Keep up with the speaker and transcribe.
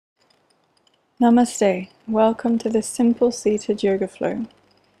Namaste. Welcome to this simple seated yoga flow.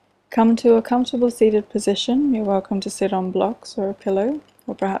 Come to a comfortable seated position. You're welcome to sit on blocks or a pillow,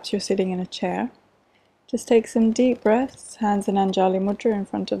 or perhaps you're sitting in a chair. Just take some deep breaths, hands in Anjali Mudra in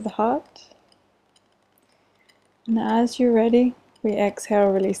front of the heart. And as you're ready, we exhale,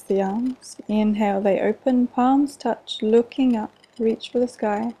 release the arms. Inhale, they open, palms touch, looking up, reach for the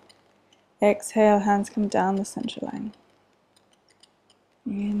sky. Exhale, hands come down the center line.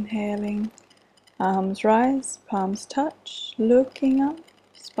 Inhaling, arms rise, palms touch, looking up,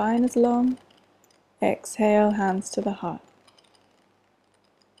 spine is long. Exhale, hands to the heart.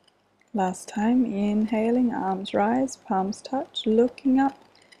 Last time, inhaling, arms rise, palms touch, looking up,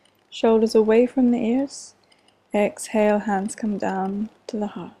 shoulders away from the ears. Exhale, hands come down to the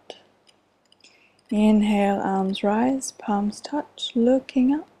heart. Inhale, arms rise, palms touch,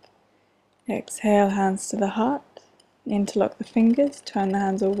 looking up. Exhale, hands to the heart. Interlock the fingers, turn the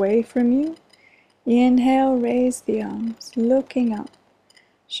hands away from you. Inhale, raise the arms, looking up.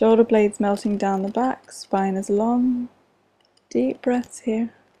 Shoulder blades melting down the back, spine is long. Deep breaths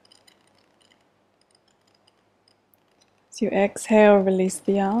here. As you exhale, release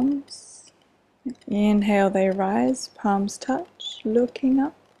the arms. Inhale, they rise, palms touch, looking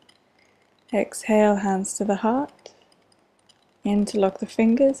up. Exhale, hands to the heart. Interlock the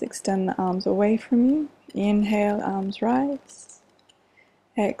fingers, extend the arms away from you. Inhale, arms rise.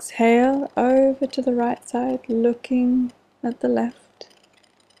 Exhale, over to the right side, looking at the left.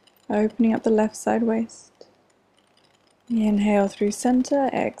 Opening up the left side waist. Inhale through center,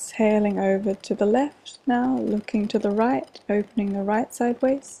 exhaling over to the left now, looking to the right, opening the right side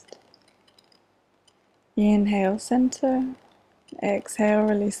waist. Inhale, center. Exhale,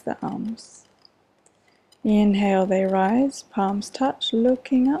 release the arms. Inhale, they rise, palms touch,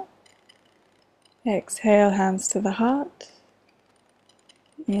 looking up. Exhale, hands to the heart.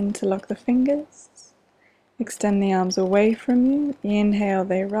 Interlock the fingers. Extend the arms away from you. Inhale,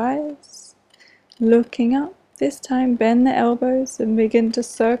 they rise, looking up. This time, bend the elbows and begin to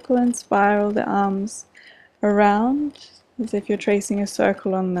circle and spiral the arms around as if you're tracing a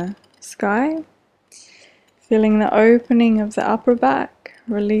circle on the sky. Feeling the opening of the upper back,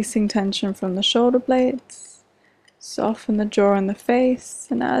 releasing tension from the shoulder blades. Soften the jaw and the face,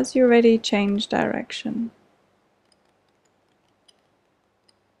 and as you're ready, change direction.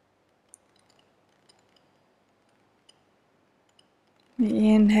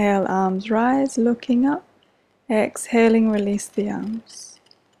 Inhale, arms rise, looking up. Exhaling, release the arms.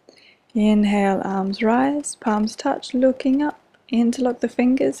 Inhale, arms rise, palms touch, looking up. Interlock the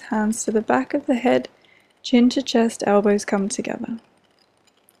fingers, hands to the back of the head, chin to chest, elbows come together.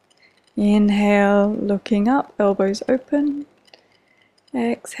 Inhale, looking up, elbows open.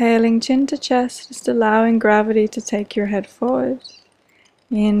 Exhaling, chin to chest, just allowing gravity to take your head forward.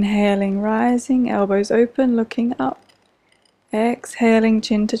 Inhaling, rising, elbows open, looking up. Exhaling,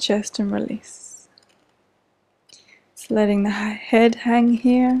 chin to chest and release. Just letting the head hang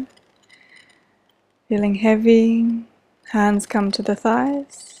here. Feeling heavy, hands come to the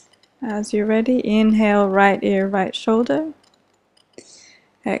thighs. As you're ready, inhale, right ear, right shoulder.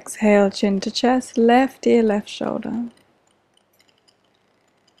 Exhale, chin to chest, left ear, left shoulder.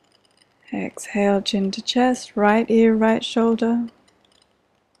 Exhale, chin to chest, right ear, right shoulder.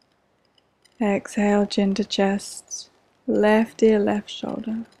 Exhale, chin to chest, left ear, left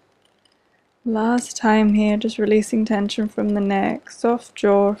shoulder. Last time here, just releasing tension from the neck, soft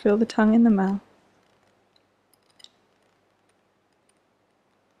jaw, feel the tongue in the mouth.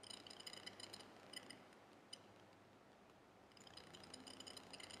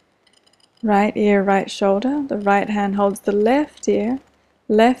 Right ear, right shoulder. The right hand holds the left ear.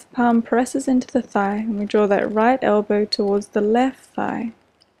 Left palm presses into the thigh, and we draw that right elbow towards the left thigh.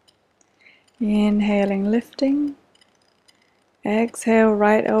 Inhaling, lifting. Exhale,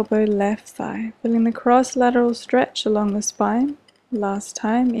 right elbow, left thigh. Feeling the cross-lateral stretch along the spine. Last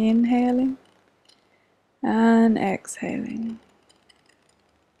time, inhaling and exhaling.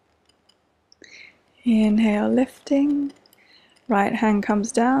 Inhale, lifting. Right hand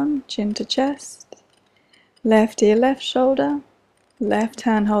comes down, chin to chest. Left ear, left shoulder. Left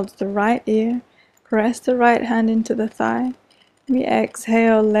hand holds the right ear. Press the right hand into the thigh. We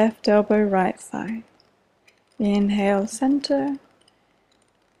exhale, left elbow, right thigh. Inhale, center.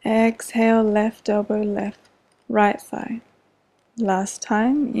 Exhale, left elbow, left, right thigh. Last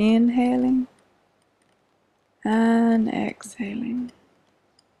time, inhaling and exhaling.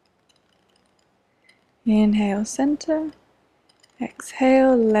 Inhale, center.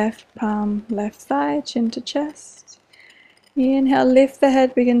 Exhale, left palm, left thigh, chin to chest. Inhale, lift the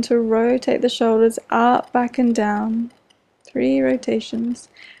head, begin to rotate the shoulders up, back and down. 3 rotations.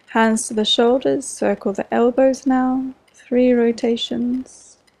 Hands to the shoulders, circle the elbows now, 3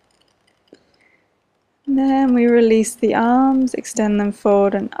 rotations. And then we release the arms, extend them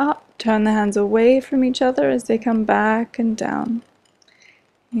forward and up, turn the hands away from each other as they come back and down.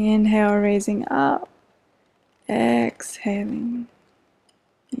 Inhale, raising up, exhaling.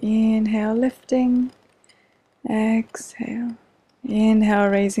 Inhale, lifting, exhale. Inhale,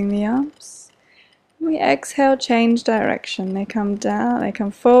 raising the arms. We exhale, change direction. They come down, they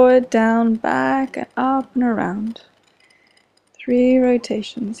come forward, down, back, and up and around. 3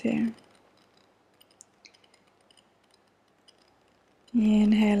 rotations here.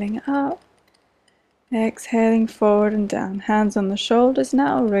 Inhaling up, exhaling forward and down. Hands on the shoulders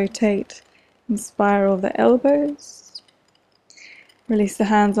now, rotate and spiral the elbows. Release the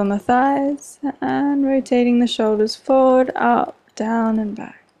hands on the thighs and rotating the shoulders forward, up, down and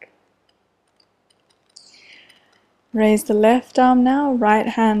back. Raise the left arm now, right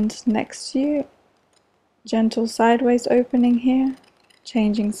hand next to you. Gentle sideways opening here.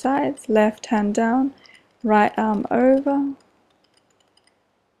 Changing sides, left hand down, right arm over.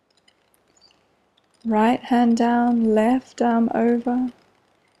 Right hand down, left arm over.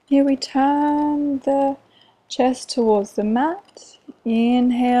 Here we turn the chest towards the mat.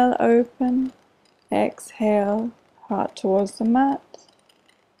 Inhale, open. Exhale, heart towards the mat.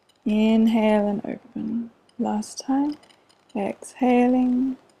 Inhale and open. Last time.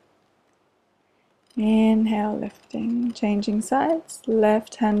 Exhaling. Inhale, lifting. Changing sides.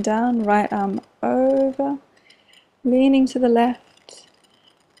 Left hand down, right arm over. Leaning to the left.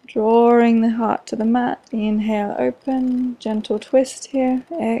 Drawing the heart to the mat. Inhale, open. Gentle twist here.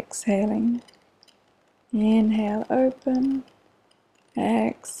 Exhaling. Inhale, open.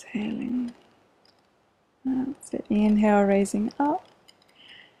 Exhaling. That's it. Inhale, raising up.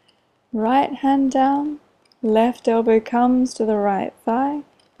 Right hand down. Left elbow comes to the right thigh.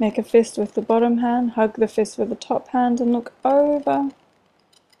 Make a fist with the bottom hand. Hug the fist with the top hand and look over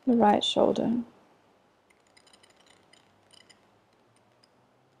the right shoulder.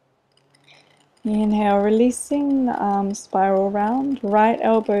 Inhale, releasing the arms, spiral round. Right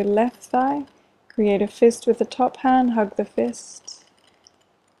elbow, left thigh. Create a fist with the top hand. Hug the fist.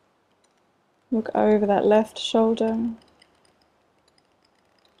 Look over that left shoulder.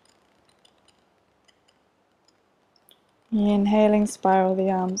 Inhaling, spiral the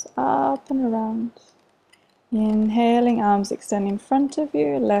arms up and around. Inhaling, arms extend in front of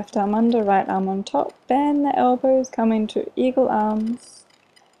you. Left arm under, right arm on top. Bend the elbows, come into eagle arms.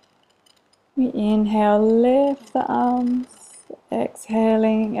 We inhale, lift the arms.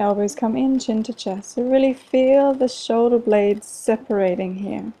 Exhaling, elbows come in, chin to chest. So really feel the shoulder blades separating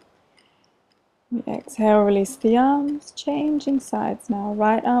here. We exhale, release the arms, changing sides now.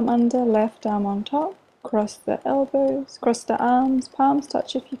 Right arm under, left arm on top. Cross the elbows, cross the arms, palms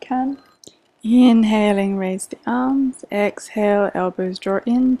touch if you can. Inhaling, raise the arms. Exhale, elbows draw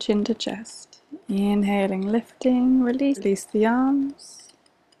in, chin to chest. Inhaling, lifting, release the arms.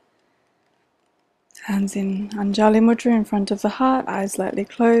 Hands in Anjali Mudra in front of the heart, eyes lightly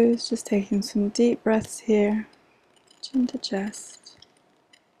closed, just taking some deep breaths here, chin to chest.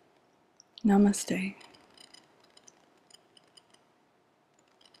 Namaste.